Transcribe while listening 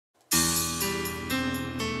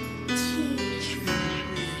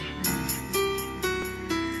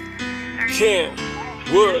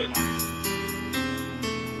KamWood,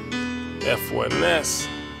 F1S.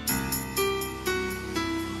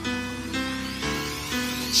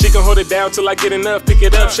 She gon' hold it down till I get enough, pick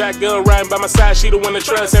it up, shotgun riding by my side, she the one to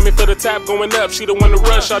trust, hand me for the top going up, she the one to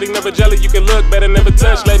rush, shawty never jealous, you can look, better never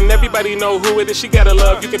touch, letting everybody know who it is, she gotta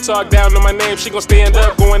love, you can talk down on my name, she gon' stand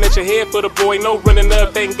up, going at your head for the boy, no running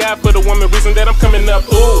up, thank God for the woman, reason that I'm coming up,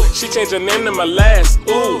 ooh, she changed her name to my last,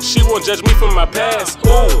 ooh, she won't judge me from my past,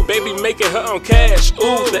 ooh, baby making her own cash,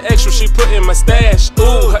 ooh, the extra she put in my stash,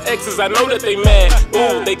 ooh, her exes I know that they mad,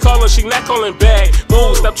 ooh, they callin', she not calling back,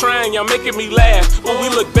 ooh, stop trying, y'all making me laugh, ooh, we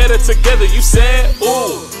look better together, you said,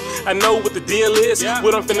 ooh, I know what the deal is,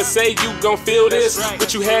 what I'm finna say, you gon' feel this,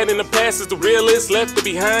 what you had in the past is the realest, left it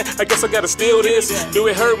behind, I guess I gotta steal this, do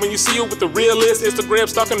it hurt when you see it with the realist, Instagram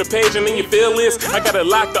stalking the page and then you feel this, I got it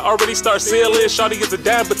locked to already start sealing, shawty is a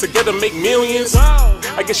dime but together make millions,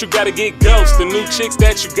 I guess you gotta get ghost, the new chicks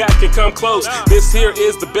that you got can come close, this here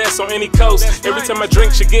is the best on any coast, every time I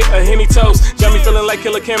drink she get a Henny toast, got me feeling like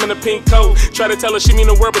Killer Cam in a pink coat, try to tell her she mean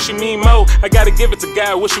the word but she mean more, I gotta give it to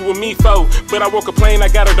God, what she with me for, but I woke a plane, I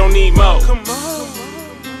got her, don't need more.